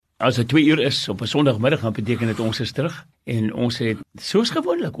As dit 2 uur is op 'n Sondagmiddag, dan beteken dit ons is terug en ons het soos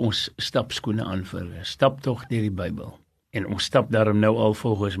gewoonlik ons stapskoene aan vir 'n staptog deur die Bybel. En ons stap daarom nou al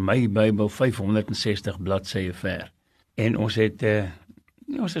volgens my Bybel 560 bladsye ver. En ons het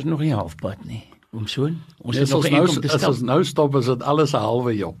ons is nog nie halfpad nie. Oom Soon, ons het nog nou, om te stap. As ons nou stop, is dit alles 'n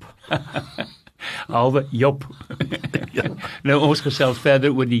halwe job. Halwe Job. Ja. Nou ons gesels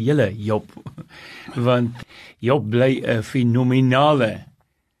verder oor die hele Job. Want Job bly 'n fenominale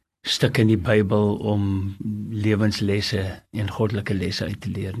stuk in die Bybel om lewenslesse en goddelike lesse uit te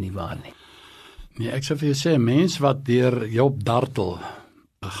leer, nie waar nie? Nee, ek sou vir jou sê, 'n mens wat deur Job dartel,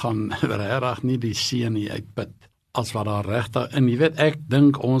 gaan regtig nie die seën nie uitput, as wat daar regtig, en jy weet, ek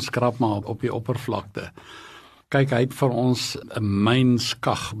dink ons krap maar op die oppervlakte. Kyk, hy het vir ons 'n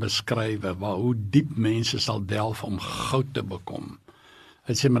mynskag beskrywe, waar hoe diep mense sal delf om goud te bekom.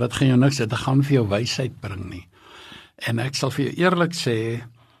 Hy sê, maar dit gaan jou niks, dit gaan vir jou wysheid bring nie. En ek sal vir jou eerlik sê,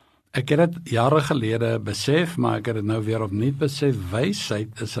 ek het dit jare gelede besef, maar ek het dit nou weer opnuut besef,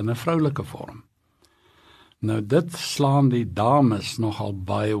 wysheid is in 'n vroulike vorm. Nou dit slaan die dames nogal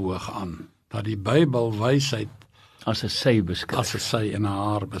baie hoog aan, dat die Bybel wysheid As 'n sy beskryf. as 'n sy en 'n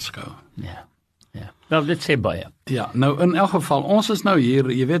haar beskou. Ja. Nou, dit sê baie. Ja, nou in elk geval, ons is nou hier,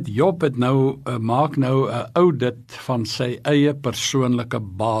 jy weet, Job het nou, maak nou 'n audit van sy eie persoonlike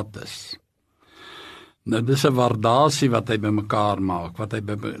bates. Nou dis 'n waardasie wat hy bymekaar maak, wat hy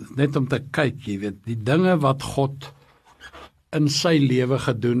net om te kyk, jy weet, die dinge wat God in sy lewe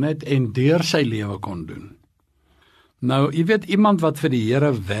gedoen het en deur sy lewe kon doen. Nou, jy weet, iemand wat vir die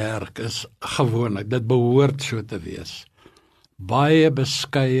Here werk is gewoonlik, dit behoort so te wees, baie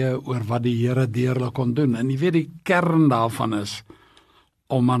beskeie oor wat die Here deur hulle kon doen. En jy weet, die kern daarvan is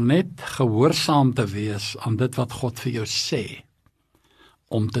om maar net gehoorsaam te wees aan dit wat God vir jou sê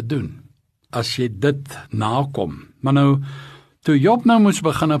om te doen. As jy dit nakom. Maar nou, toe Job nou moes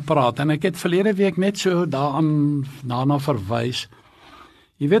begin praat, en ek het verlede week net so daarna verwys,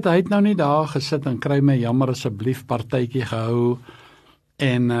 jy weet, hy het nou nie daar gesit en kry my jammer asseblief partytjie gehou,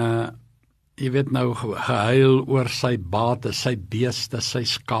 en jy weet nou gehuil oor sy bate, sy beeste, sy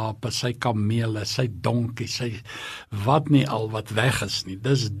skape, sy kamele, sy donkie, sy wat nie al wat weg is nie.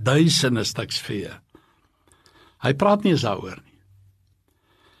 Dis duisende stuks vee. Hy praat nie eens daaroor nie.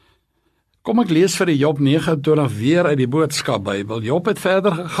 Kom ek lees vir die Job 29 weer uit die boodskap Bybel. Job het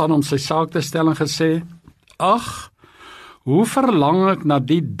verder gegaan om sy saak te stel en gesê, ag, hoe verlang ek na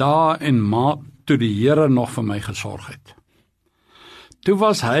die dae en maand toe die Here nog vir my gesorg het. Toe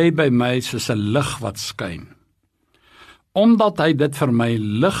was hy by my soos 'n lig wat skyn. Omdat hy dit vir my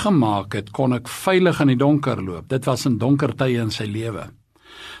lig gemaak het, kon ek veilig in die donker loop. Dit was in donker tye in sy lewe.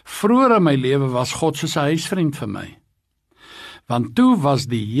 Vroeër in my lewe was God soos 'n huisvriend vir my. Want toe was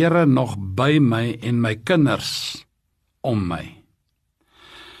die Here nog by my en my kinders om my.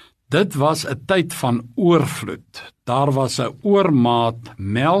 Dit was 'n tyd van oorvloed. Daar was 'n oormaat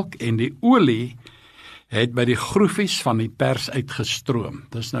melk en die olie het by die groefies van die pers uitgestroom.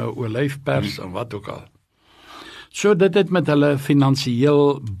 Dis nou olyfpers en wat ook al. So dit het met hulle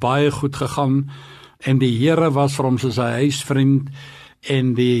finansiëel baie goed gegaan en die Here was vir hom soos 'n huisvriend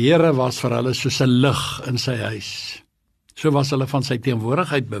en die Here was vir hulle soos 'n lig in sy huis. So was hulle van sy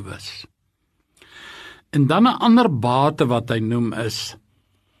teenwoordigheid bewus. En dan 'n ander bate wat hy noem is,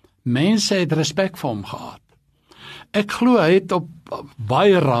 mense het respek vir hom gehad. Ek glo hy het op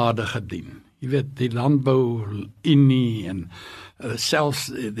baie rade gedien. Jy weet, die landbou-unie en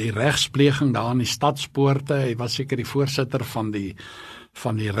selfs die regspleging daar in die stadspoorte, hy was seker die voorsitter van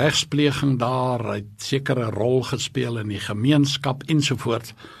die regspleging daar, hy het sekere rol gespeel in die gemeenskap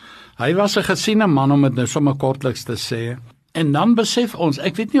ensovoorts. Hy was 'n gesiene man, om dit nou sommer kortliks te sê. En dan besef ons,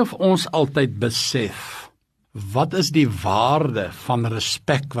 ek weet nie of ons altyd besef, wat is die waarde van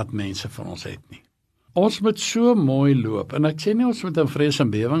respek wat mense vir ons het nie. Ons moet so mooi loop, en ek sê nie ons moet in vrees en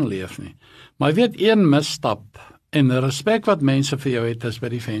bewering leef nie, maar jy weet, een misstap, en respek wat mense vir jou het, is by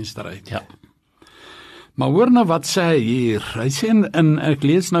die venster uit. Ja. Maar hoor nou wat sê hy hier, hy sê ek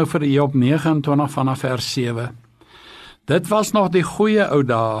lees nou vir Job 29 vanaf vers 7, dit was nog die goeie ou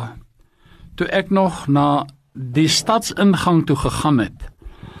dae, toe ek nog na die stadsingang toe gegaan het,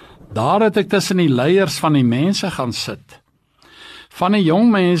 daar het ek tussen die leiers van die mense gaan sit, van die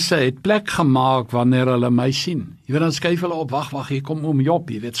jong mense het plek gemaak wanneer hulle my sien. Jy weet, dan skuif hulle op, wag, hier kom oom Job,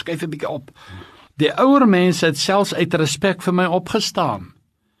 jy weet, skuif 'n bietjie op. Die ouer mense het selfs uit respek vir my opgestaan.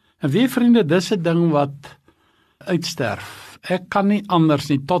 En wie vriende, dis 'n ding wat uitsterf. Ek kan nie anders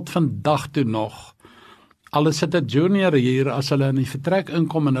nie, tot vandag toe nog. Al sit 'n junior hier, as hulle in die vertrek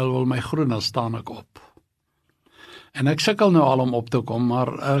inkom en hulle wil my groet, dan staan ek op. En ek sukkel nou al om op te kom, maar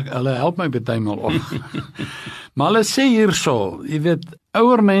hulle help my bytelmal op. Maar hulle sê hierso, jy weet,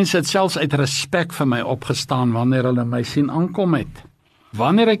 Ouer mense het selfs uit respek vir my opgestaan wanneer hulle my sien aankom het.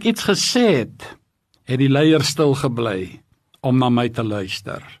 Wanneer ek iets gesê het, het die leier stil gebly om na my te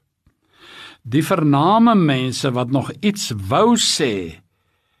luister. Die vername mense wat nog iets wou sê,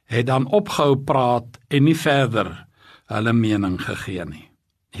 het dan opgehou praat en nie verder hulle mening gegee nie.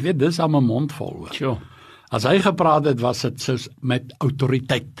 Jy weet, dis aan my mond vol hoor. Sure. As hy gepraat het, was dit soos met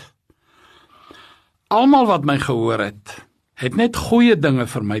autoriteit. Almal wat my gehoor het net goeie dinge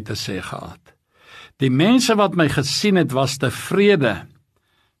vir my te sê gehad. Die mense wat my gesien het, was tevrede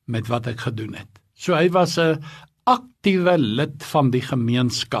met wat ek gedoen het. So hy was 'n aktiewe lid van die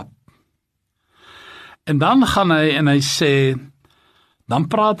gemeenskap. En dan gaan hy en hy sê, dan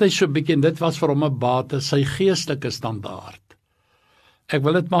praat hy so 'n bietjie, en dit was vir hom 'n bate, sy geestelike standaard. Ek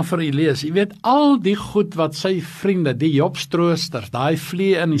wil dit maar vir u lees. U weet, al die goed wat sy vriende, die Jobstroosters, daai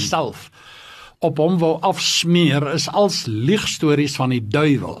vlee in die salf, op hom wou afsmeer, is als liegstories van die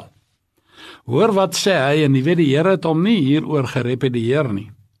duiwel. Hoor wat sê hy, en jy weet, die Here het hom nie hieroor gerepedieer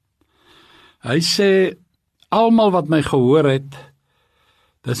nie. Hy sê, almal wat my gehoor het,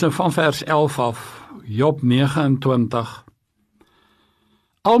 dis nou van vers 11 af, Job 29,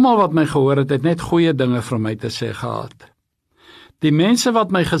 almal wat my gehoor het net goeie dinge vir my te sê gehad. Die mense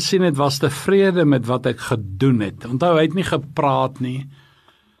wat my gesien het, was tevrede met wat ek gedoen het. Onthou, hy het nie gepraat nie,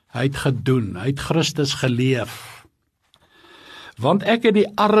 hy het gedoen, hy het Christus geleef. Want ek het die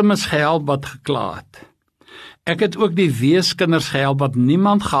armes gehelp wat gekla het. Ek het ook die weeskinders gehelp wat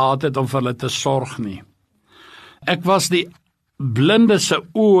niemand gehad het om vir hulle te sorg nie. Ek was die blinde se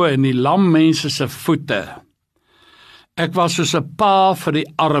oë en die lam mense se voete. Ek was soos 'n pa vir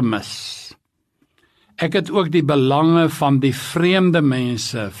die armes. Ek het ook die belange van die vreemde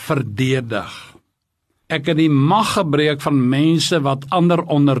mense verdedig. Ek het die mag gebreek van mense wat ander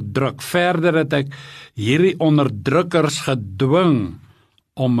onderdruk. Verder het ek hierdie onderdrukkers gedwing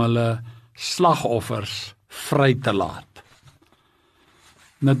om hulle slagoffers vry te laat.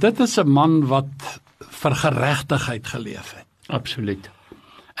 Nou dit is 'n man wat vir geregtigheid geleef het. Absoluut.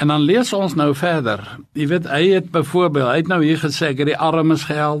 En dan lees ons nou verder. Jy weet, hy het byvoorbeeld, hy het nou hier gesê, ek het die armes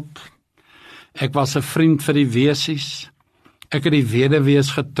gehelp. Ek was 'n vriend vir die wesies. Ek het die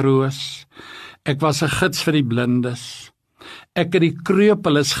weduwees getroos. Ek was 'n gids vir die blindes. Ek het die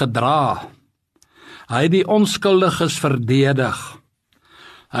kreupeles gedra. Hy het die onskuldiges verdedig.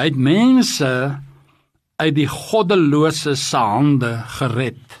 Hy het mense uit die goddelose se hande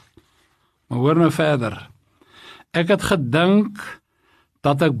gered. Maar hoor nou verder. Ek het gedink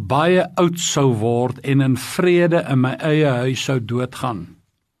dat ek baie oud sou word en in vrede in my eie huis sou doodgaan.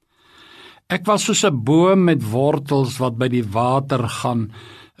 Ek was soos 'n boom met wortels wat by die water gaan,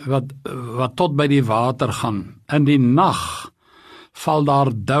 wat tot by die water gaan. In die nag val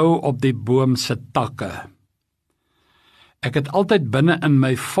daar dou op die boom se takke. Ek het altyd binne in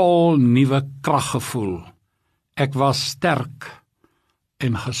my vol nuwe krag gevoel. Ek was sterk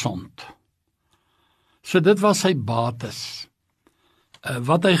en gesond. So dit was sy bates.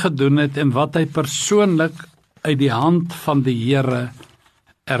 Wat hy gedoen het en wat hy persoonlik uit die hand van die Here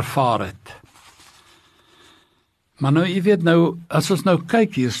ervaar het. Maar nou, jy weet nou, as ons nou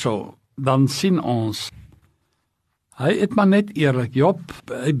kyk hierso, dan sien ons, hy het maar net eerlik, Job,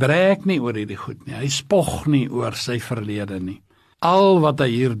 hy breek nie oor hierdie goed nie, hy spog nie oor sy verlede nie. Al wat hy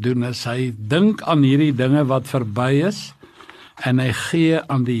hier doen is, hy dink aan hierdie dinge wat verby is, en hy gee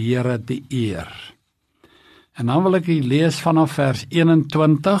aan die Here die eer. En dan wil ek hier lees vanaf vers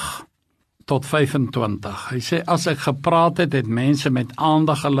 21 tot 25. Hy sê, as ek gepraat het, het mense met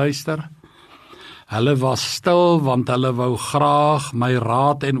aandag geluister. Hulle was stil, want hulle wou graag my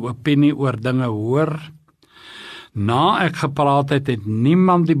raad en opinie oor dinge hoor. Na ek gepraat het, het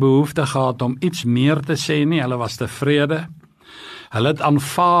niemand die behoefte gehad om iets meer te sê nie, hulle was tevrede. Hulle het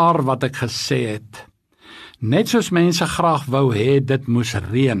aanvaar wat ek gesê het. Net soos mense graag wou hê, dit moes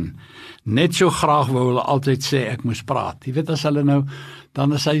reën. Net so graag wou hulle altyd sê, ek moes praat. Jy weet, as hulle nou,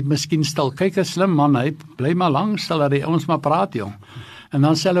 dan is hy miskien stil. Kyk, 'n slim man, hy bly maar lang stil, dat die ouens maar praat, jong. En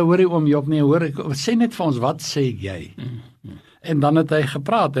dan sê hulle, hoor jy oom Job, nee, hoor, sê net vir ons, wat sê jy? En dan het hy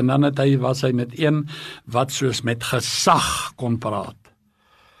gepraat, en dan was hy met een, wat soos met gesag kon praat.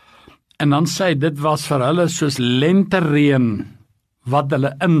 En dan sê hy, dit was vir hulle soos lentereën, wat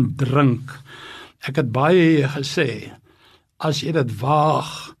hulle indrink. Ek het baie gesê, as jy dit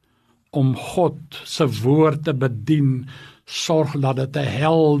waag, om God se woord te bedien, sorg dat dit 'n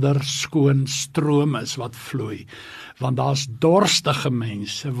helder, skoon stroom is wat vloei, want daar's dorstige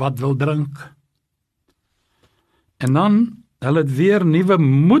mense wat wil drink. En dan, hulle het weer nuwe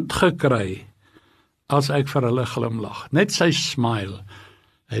moed gekry, as ek vir hulle glimlag. Net sy smile,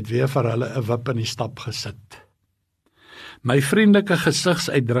 het weer vir hulle 'n wip in die stap gesit. My vriendelike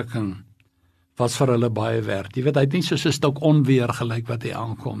gesigsuitdrukking was vir hulle baie werd. Jy weet, hy het nie soos 'n stok onweer gelyk wat hy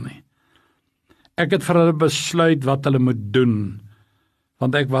aankom nie. Ek het vir hulle besluit wat hulle moet doen,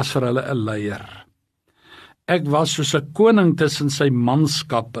 want ek was vir hulle 'n leier. Ek was soos 'n koning tussen sy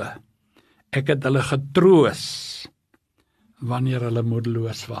manskappe. Ek het hulle getroos wanneer hulle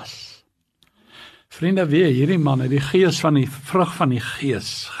moedeloos was. Vriende, weer hierdie man het die gees van die vrug van die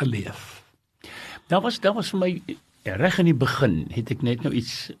gees geleef. Daar was vir my reg in die begin het ek net nou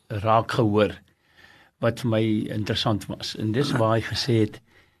iets raak gehoor wat vir my interessant was. En dis waar hy gesê het,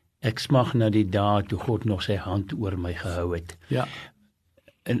 ek smag na die dae toe God nog sy hand oor my gehou het. Ja.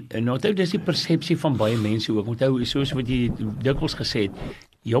 En onthou, dis die persepsie van baie mense ook. Onthou, soos wat jy dikwels gesê het,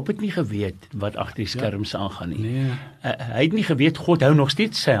 Job het nie geweet wat agter die skerms aangaan nie. Nee. Hy het nie geweet God hou nog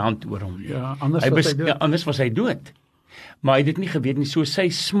steeds sy hand oor hom nie. Ja, anders was hy dood. Maar hy het dit nie geweet nie. So sy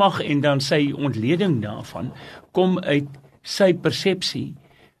smag en dan sy ontleding daarvan kom uit sy persepsie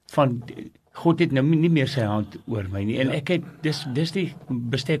van God het nou nie meer sy hand oor my nie. En ek het dis die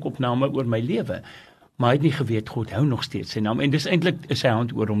bestekopname oor my lewe. Maar hy het nie geweet God hou nog steeds sy naam en dis eintlik sy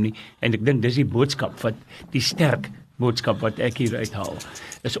hand oor hom nie. En ek dink dis die boodskap die sterk boodskap wat ek hier uithaal.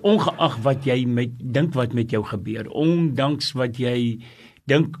 Is ongeag wat jy dink wat met jou gebeur, ondanks wat jy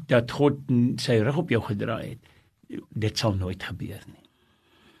dink dat God sy rug op jou gedraai het, dit sal nooit gebeur nie.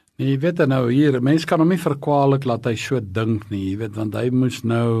 Nee, jy weet nou hier, mens kan hom nie verkwalik laat hy so dink nie, jy weet, want hy moes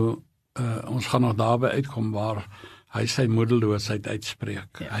nou, ons gaan nog daarby uitkom waar hy sy moedeloosheid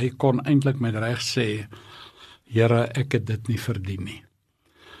uitspreek. Ja. Hy kon eintlik met reg sê, Here, ek het dit nie verdien nie.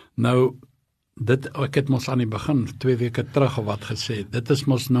 Nou, ek het mos aan die begin, 2 weke terug of wat gesê, dit is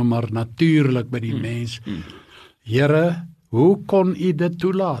mos nou maar natuurlik by die mens. Here, hoe kon u dit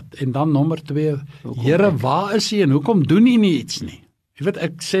toelaat? En dan nommer 2, Here, waar is u en hoekom doen u nie iets nie? Jy weet,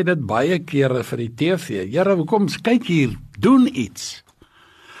 ek sê dit baie kere vir die TV, Here, hoekom, kyk hier, doen iets.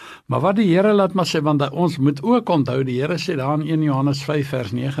 Maar wat die Here laat maar sê, want ons moet ook onthou, die Here sê daar in 1 Johannes 5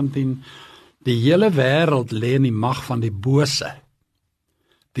 vers 19, die hele wêreld lê in die mag van die bose.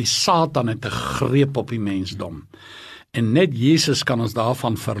 Die Satan het 'n greep op die mensdom. En net Jesus kan ons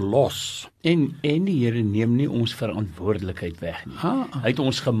daarvan verlos. En die Here neem nie ons verantwoordelikheid weg nie. Hy het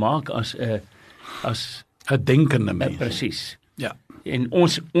ons gemaak as 'n denkende mens. Presies. Ja. En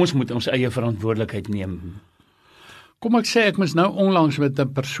ons moet ons eie verantwoordelikheid neem. Kom ek sê, ek moes nou onlangs met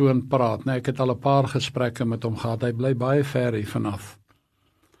 'n persoon praat. Ek het al 'n paar gesprekke met hom gehad. Hy bly baie ver hier vanaf.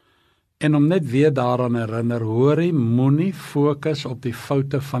 En om net weer daaraan herinner, hoor jy, moenie fokus op die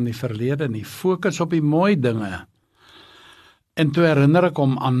foute van die verlede nie. Fokus op die mooi dinge. En toe herinner ek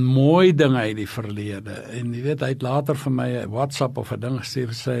hom aan mooi dinge uit die verlede. En jy weet, hy het later vir my 'n WhatsApp of 'n ding gestuur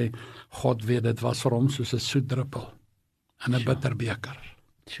en sê, God weet, dit was vir hom soos 'n soet druppel in 'n bitterbeker.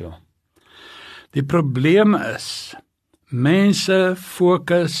 Sure. Die probleem is, mense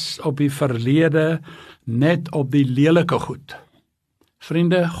fokus op die verlede net op die lelike goed.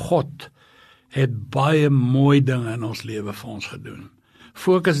 Vriende, God het baie mooi dinge in ons lewe vir ons gedoen.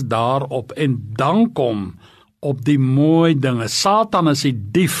 Fokus daarop en dan kom op die mooi dinge. Satan is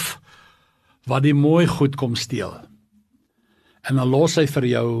die dief wat die mooi goed kom steel. En dan los hy vir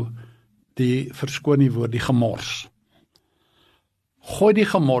jou die, verskoon die woord, die gemors. Gooi die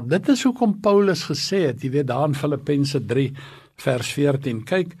gemors. Dit is hoekom Paulus gesê het, jy weet daar in Filippense 3 vers 14,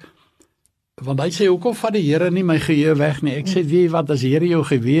 kyk, want hy sê, hoekom vat die Here nie my geheue weg nie? Ek sê, weet jy wat, as die Here jou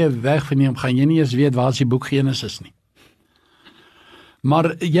geheue wegneem, gaan jy nie eens weet waar is die boek Genesis nie.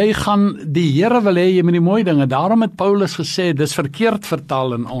 Maar jy gaan, die Here wil hê jy met die mooi dinge, daarom het Paulus gesê, dis verkeerd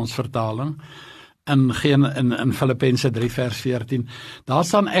vertaal in ons vertaling, in Filippense 3 vers 14, daar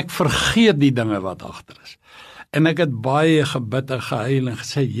staan, ek vergeet die dinge wat agter is. En ek het baie gebid en gehuil en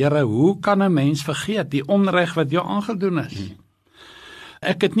gesê, Here, hoe kan 'n mens vergeet die onreg wat jou aangedoen is?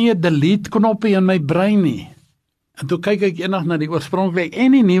 Ek het nie 'n delete knoppie in my brein nie. En toe kyk ek eendag na die oorspronklike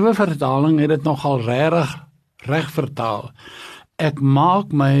en die nuwe vertaling het dit nogal reg vertaal. Ek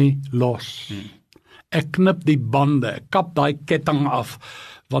maak my los. Ek knip die bande, ek kap daai ketting af,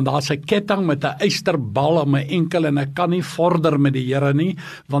 want daar's 'n ketting met 'n ysterbal aan my enkel en ek kan nie vorder met die Here nie,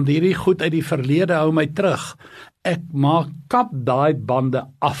 want hierdie goed uit die verlede hou my terug. Ek kap daai bande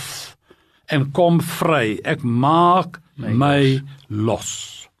af en kom vry. Ek maak my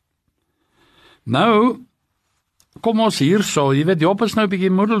los. Nou, kom ons hierso, jy weet, Job is nou 'n bietjie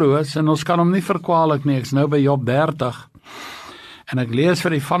moedeloos en ons kan hom nie verkwalik nie. Ek's nou by Job 30 en ek lees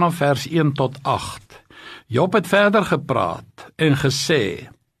vir die vanaf vers 1 tot 8. Job het verder gepraat en gesê,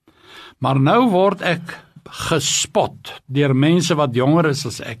 maar nou word ek gespot deur mense wat jonger is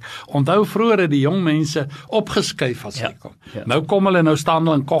as ek. Onthou vroeër het die jong mense opgeskuif as hy kom. Ja. Nou kom hulle, nou staan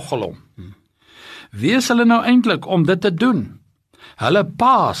hulle in koggel om. Wie is hulle nou eintlik om dit te doen? Hulle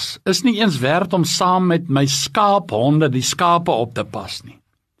paas is nie eens werd om saam met my skaaphonde die skape op te pas nie.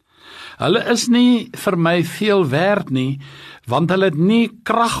 Hulle is nie vir my veel werd nie, want hulle het nie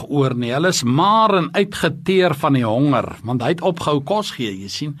krag oor nie. Hulle is maar en uitgeteer van die honger, want hy het opgehou kos gee, jy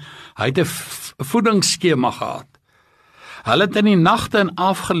sien. Hy het 'n voedingsskema gehad. Hulle het in die nagte in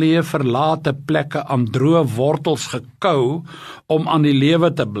afgeleë verlate plekke aan droë wortels gekou om aan die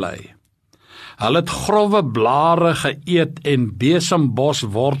lewe te bly. Hulle het growwe blare geëet en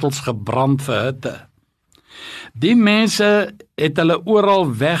besemboswortels gebrand vir hitte. Die mense het hulle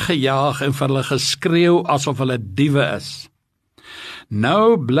oral weggejaag en vir hulle geskreeu asof hulle diewe is.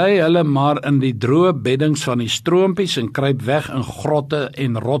 Nou bly hulle maar in die droë beddings van die stroompies en kruip weg in grotte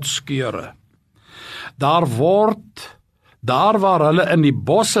en rotskeure. Daar waar hulle in die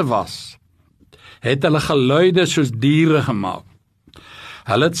bosse was, het hulle geluide soos diere gemaak.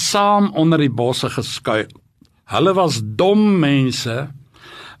 Hulle het saam onder die bosse geskuil. Hulle was dom mense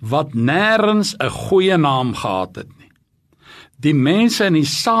wat nêrens 'n goeie naam gehad het nie. Die mense in die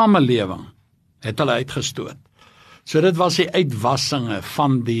samelewing het hulle uitgestoot. So dit was die uitwassinge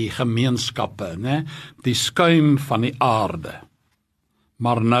van die gemeenskappe, né? Die skuim van die aarde.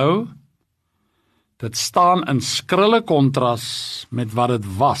 Maar nou, dit staan in skrille kontras met wat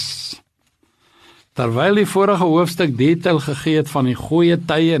dit was. Terwyl die vorige hoofstuk detail gegee het van die goeie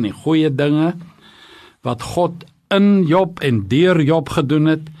tye en die goeie dinge, wat God in Job en deur Job gedoen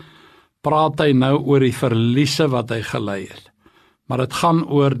het, praat hy nou oor die verliese wat hy gelei het. Maar dit gaan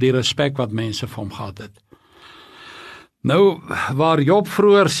oor die respek wat mense vir hom gehad het. Nou, waar Job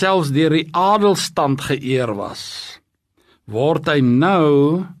vroeër selfs deur die adelstand geëer was, word hy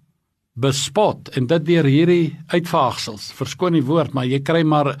nou bespot, en dit deur hierdie uitvaagsels, verskoon die woord, maar jy kry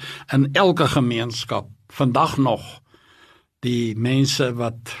maar in elke gemeenskap, vandag nog, die mense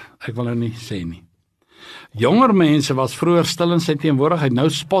wat, ek wil nou nie sê nie. Jonger mense was vroeër stil in sy teenwoordigheid, nou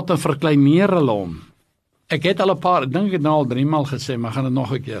spot en verkleineer hulle hom. Ek het al 'n paar, ek dink ek het nou al 3 maal gesê, maar gaan dit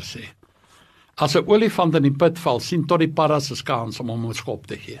nog 'n keer sê. As 'n olifant in die put val, sien tot die paddas se kans om hom 'n skop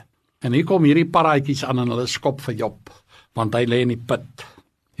te gee. En hier kom hierdie paddaatjies aan en hulle skop vir Job, want hy lê in die put.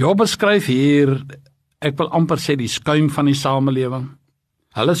 Job beskryf hier, ek wil amper sê die skuim van die samelewing.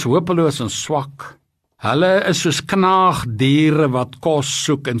 Hulle is hopeloos en swak. Hulle is soos knaagdiere wat kos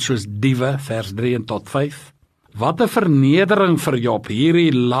soek en soos diewe, vers 3 tot 5. Wat 'n vernedering vir Job,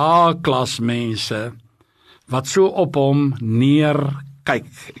 hierdie lae-klas mense wat so op hom neerkyk.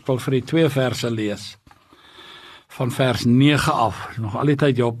 Ek wil vir die 2 verse lees. Van vers 9 af, nog al die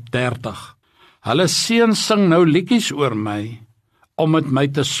tyd Job 30. Hulle seuns sing nou liedjies oor my, om met my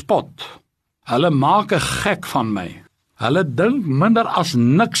te spot. Hulle maak 'n gek van my. Hulle dink minder as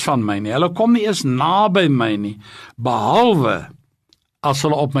niks van my nie. Hulle kom nie eens naby my nie, behalwe as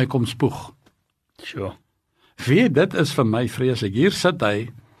hulle op my kom spoeg. Sure. Dit is vir my vreeslik. Hier sit hy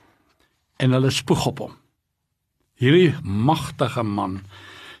en hulle spoeg op hom. Hierdie magtige man,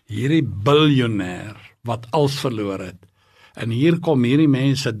 hierdie biljoenêr wat alles verloor het. En hier kom hierdie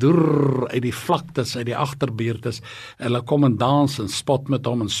mense deur uit die vlaktes, uit die agterbuurtes, en hulle kom en dans en spot met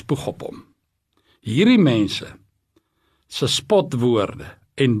hom en spoeg op hom. Hierdie mense se spotwoorde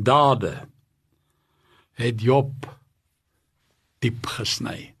en dade het Job diep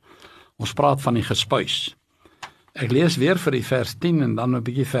gesny. Ons praat van die gespuis. Ek lees weer vir die vers 10 en dan 'n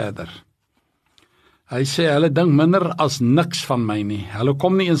bietjie verder. Hy sê, hulle dink minder as niks van my nie. Hulle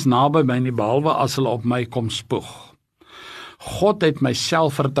kom nie eens naby my nie, behalwe as hulle op my kom spoeg. God het my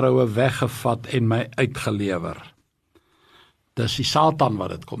selfvertroue weggevat en my uitgelewer. Dis die Satan wat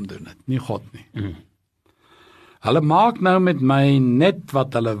dit kom doen het, nie God nie. Hulle maak nou met my net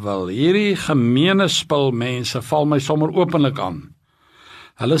wat hulle wil. Hierdie gemeene spul mense val my sommer openlik aan.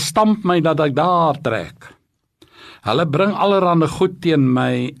 Hulle stamp my dat ek daar trek. Hulle bring allerhande goed teen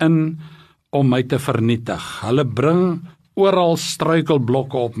my in om my te vernietig. Hulle bring oral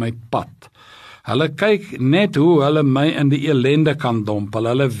struikelblokke op my pad. Hulle kyk net hoe hulle my in die ellende kan dompel.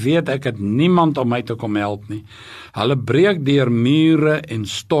 Hulle weet ek het niemand om my te kom help nie. Hulle breek deur mure en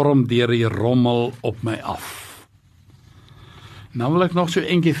storm deur die rommel op my af. Nou wil ek nog so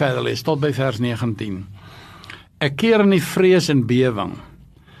eentjie verder lees, tot by vers 19. Ek keer in die vrees en bewing.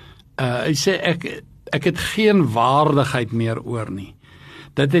 Hy sê, ek het geen waardigheid meer oor nie.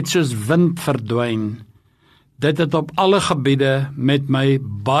 Dit het soos wind verdwyn. Dit het op alle gebiede met my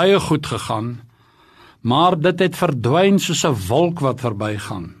baie goed gegaan, maar dit het verdwyn soos 'n wolk wat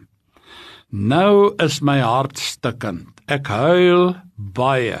verbygaan. Nou is my hart stikkend. Ek huil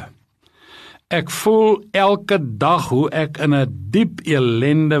baie. Ek voel elke dag hoe ek in 'n diep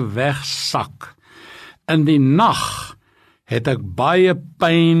ellende wegsak. In die nag het ek baie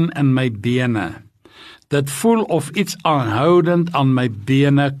pyn in my bene. Dit voel of iets aanhoudend aan my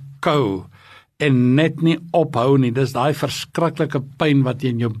bene kou en net nie ophou nie. Dis daai verskriklike pyn wat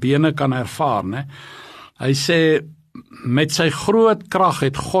jy in jou bene kan ervaar, né? Hy sê, met sy groot krag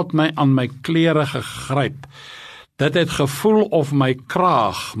het God my aan my klere gegryp. Dit het gevoel of my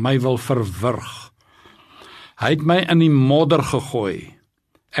kraag my wil verwrig. Hy het my in die modder gegooi.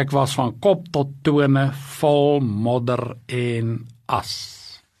 Ek was van kop tot tone vol modder en as.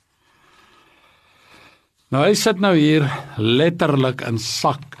 Nou, hy sit nou hier letterlik in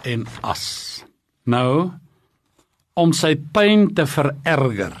sak en as. Nou, om sy pyn te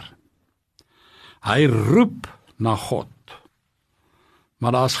vererger. Hy roep na God,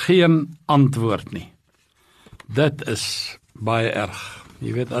 maar daar's geen antwoord nie. Dit is baie erg.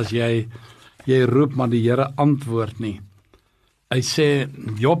 Jy weet, as jy roep, maar die Here antwoord nie. Hy sê,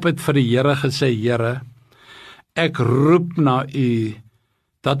 Job het vir die Here gesê, Here, ek roep na U,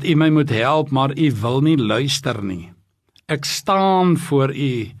 dat U my moet help, maar U wil nie luister nie. Ek staan voor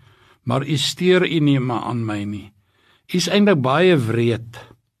U, maar U steur U nie maar aan my nie. U is eintlik baie wreed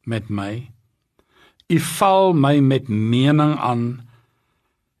met my. U val my met mening aan.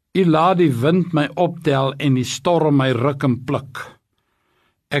 U laat die wind my optel en die storm my ruk en pluk.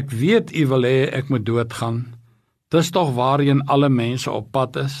 Ek weet U wil hê ek moet doodgaan. Dis tog waarin alle mense op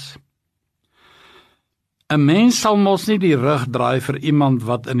pad is. 'n Mens sal mos nie die rug draai vir iemand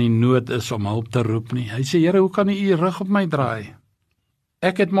wat in die nood is om hulp te roep nie. Hy sê, Here, hoe kan U U rug op my draai?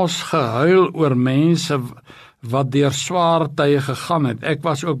 Ek het mos gehuil oor mense wat deur swaar tye gegaan het. Ek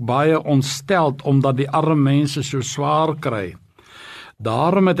was ook baie ontsteld omdat die arme mense so swaar kry.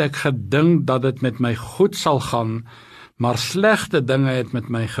 Daarom het ek gedink dat dit met my goed sal gaan, maar slegte dinge het met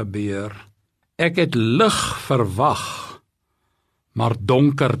my gebeur. Ek het lig verwag, maar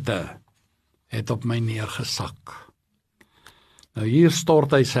donkerte het op my neergesak. Nou hier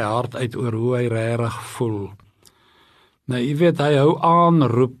stort hy sy hart uit oor hoe hy regtig voel. Nou jy weet, hy hou aan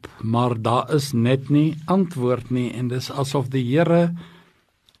roep, maar daar is net nie antwoord nie, en dis asof die Here,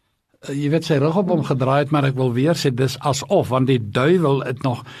 jy weet, sy rug op hom gedraai het, maar ek wil weer sê, dis asof, want die duiwel het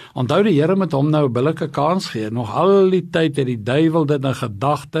nog, onthou die Here met hom nou 'n billike kans gee, nog al die tyd het die duiwel dit in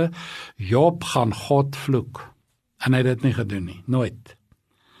gedagte, Job gaan God vloek, en hy het dit nie gedoen nie, nooit.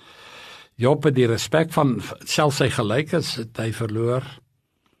 Job het die respek van selfs sy gelykes het hy verloor.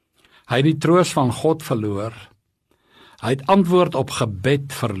 Hy het die troos van God verloor. Hy het antwoord op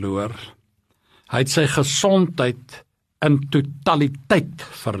gebed verloor. Hy het sy gesondheid in totaliteit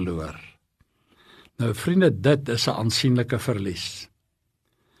verloor. Nou vriende, dit is 'n aansienlike verlies.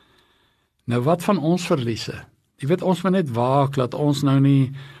 Nou wat van ons verliese? Jy weet, ons moet net waak dat ons nou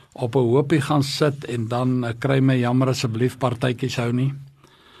nie op 'n hoopie gaan sit en dan kry my jammer asseblief partytjies hou nie.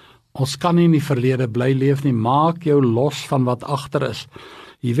 Ons kan nie in die verlede bly leef nie. Maak jou los van wat agter is.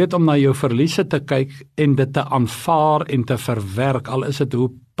 Jy weet, om na jou verliese te kyk en dit te aanvaar en te verwerk, al is dit hoe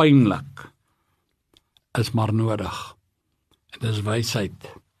pynlik, is maar nodig. En dis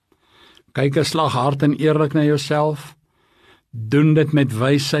wysheid. Kyk 'n slag hard en eerlik na jouself. Doen dit met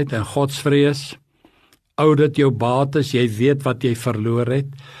wysheid en godsvrees. Oudit jou bates, jy weet wat jy verloor het.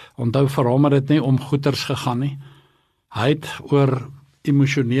 Onthou, vir hom het dit nie om goeders gegaan nie. Hy het oor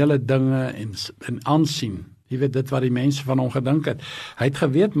emosionele dinge en aansien. Jy weet dit wat die mense van hom gedink het. Hy het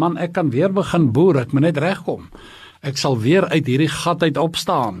geweet, man, ek kan weer begin boer, ek moet net regkom. Ek sal weer uit hierdie gat uit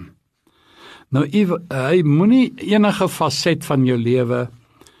opstaan. Nou, hy moenie enige faset van jou lewe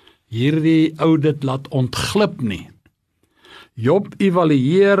hierdie audit laat ontglip nie. Job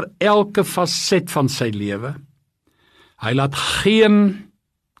evalueer elke faset van sy lewe. Hy laat geen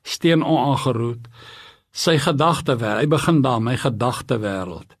steen onaangeroerd. Sy gedagtewêreld, hy begin daar, my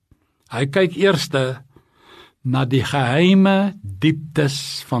gedagtewêreld. Hy kyk eers na die geheime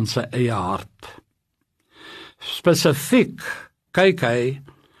dieptes van sy eie hart. Spesifiek kyk hy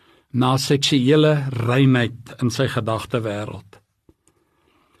na seksuele reinheid in sy gedagtewêreld.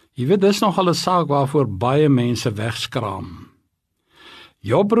 Jy weet, dis nogal 'n saak waarvoor baie mense wegskram.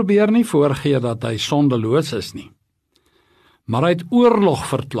 Job probeer nie voorgee dat hy sondeloos is nie, maar hy het oorlog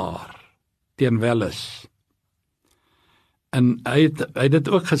verklaar teen welis. En hy het dit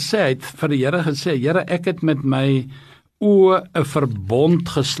ook gesê, hy het vir die Here gesê, Here, ek het met my oë 'n verbond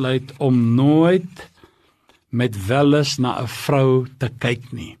gesluit om nooit met welis na 'n vrou te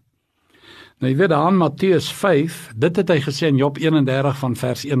kyk nie. Nou jy weet, daar in Matteus 5, dit het hy gesê in Job 31 van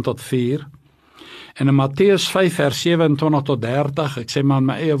vers 1 tot 4, en in Matteus 5 vers 27 tot 30, ek sê maar in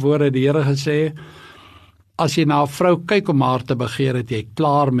my eie woorde, die Here gesê, as jy na 'n vrou kyk om haar te begeer, het jy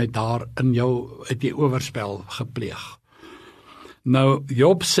klaar met haar in jou, het jy oorspel gepleeg. Nou,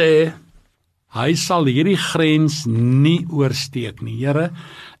 Job sê, hy sal hierdie grens nie oorsteek nie. Here,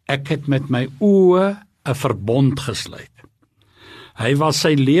 ek het met my oë 'n verbond gesluit. Hy was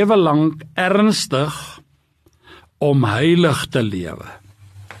sy lewe lank ernstig om heilig te lewe.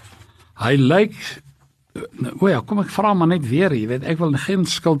 Hy lyk, kom ek vra maar net weer, jy weet, ek wil geen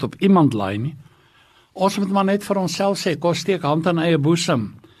skuld op iemand laai nie. Ons moet maar net vir onsself sê, kom steek hand in eie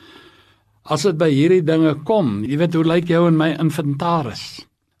boesem. As dit by hierdie dinge kom, jy weet, hoe lyk jou en my inventaris?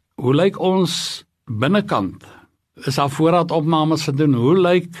 Hoe lyk ons binnekant? Is daar voorraadopnames gedoen? Hoe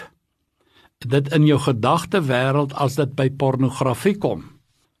lyk dit in jou gedagtewêreld as dit by pornografie kom?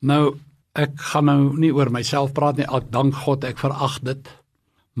 Nou, ek gaan nou nie oor myself praat nie, ek dank God, ek verag dit.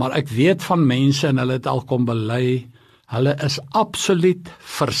 Maar ek weet van mense, en hulle het al kom bely, hulle is absoluut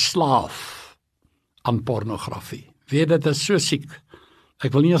verslaaf aan pornografie. Weet, dit is so siek.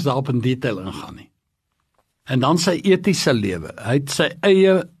 Ek wil nie eens daarop in detail ingaan nie. En dan sy etiese lewe. Hy het sy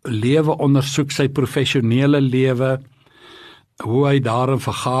eie lewe ondersoek, sy professionele lewe, hoe hy daar in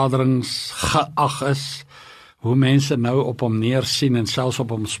vergaderings geag is, hoe mense nou op hom neersien en selfs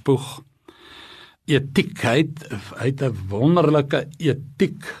op hom spoeg. Etiek, hy het 'n wonderlike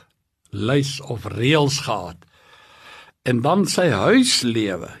etieklys of reëls gehad. En dan sy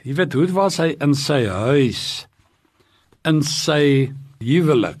huislewe. Jy weet, hoe was hy in sy huis? In sy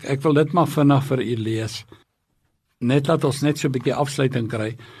huwelik. Ek wil dit maar vinnig vir u lees. Net laat ons net so 'n bietjie afsluiting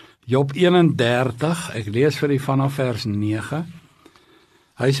kry. Job 31, ek lees vir u vanaf vers 9.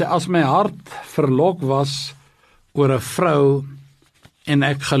 Hy sê, as my hart verlok was oor 'n vrou, en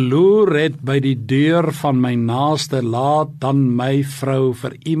ek geloer het by die deur van my naaste, laat dan my vrou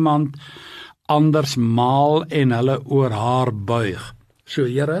vir iemand anders maal en hulle oor haar buig. So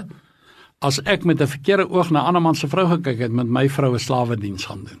Here, as ek met 'n verkeerde oog na 'n ander man se vrou gekyk het, met my vrou 'n slawediens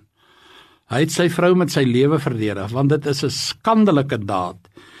gaan doen. Hy het sy vrou met sy lewe verdedig, want dit is 'n skandelike daad,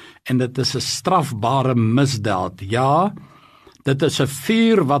 en dit is 'n strafbare misdaad. Ja, dit is 'n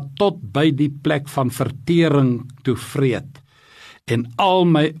vuur wat tot by die plek van vertering toe vreet, en al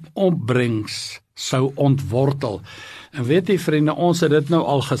my opbrengs sou ontwortel. En weet jy vriende, ons het dit nou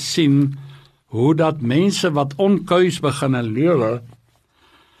al gesien, hoe dat mense wat onkuis beginne lewe,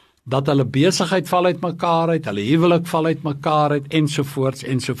 dat hulle besigheid val uit mekaar uit, hulle huwelik val uit mekaar uit, ensovoorts,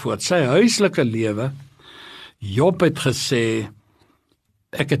 ensovoorts. Sy huislike lewe, Job het gesê,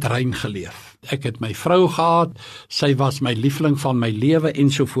 ek het rein geleef, ek het my vrou gehad, sy was my liefling van my lewe,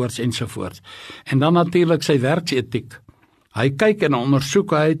 ensovoorts, ensovoorts. En dan natuurlik sy werksetiek. Hy kyk en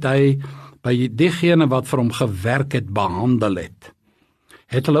ondersoek hy by diegene wat vir hom gewerk het, behandel het.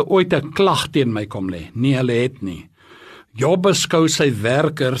 Het hulle ooit 'n klag teen my kom lê? Nee, hulle het nie. Job beskou sy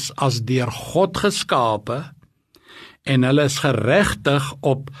werkers as deur God geskape, en hulle is geregtig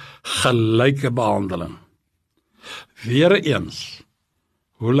op gelyke behandeling. Weereens,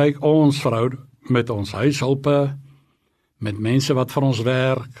 hoe lyk ons verhouding met ons huishulpe, met mense wat vir ons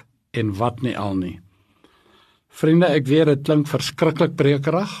werk, en wat nie al nie. Vriende, ek weet, dit klink verskriklik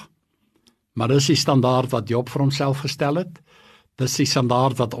brekerig, maar dis die standaard wat Job vir homself gestel het. Dis die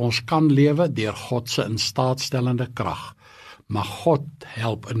standaard wat ons kan lewe deur God se instaatstellende krag. Mag God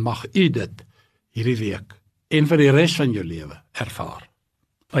help en mag u dit hierdie week en vir die res van jou lewe ervaar.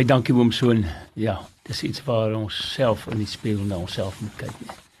 Baie dankie oom Soon. Ja, dis iets waar ons self in die spieël na onsself moet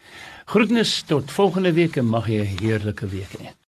kyk. Groetnis tot volgende week en mag jy 'n heerlike week hê.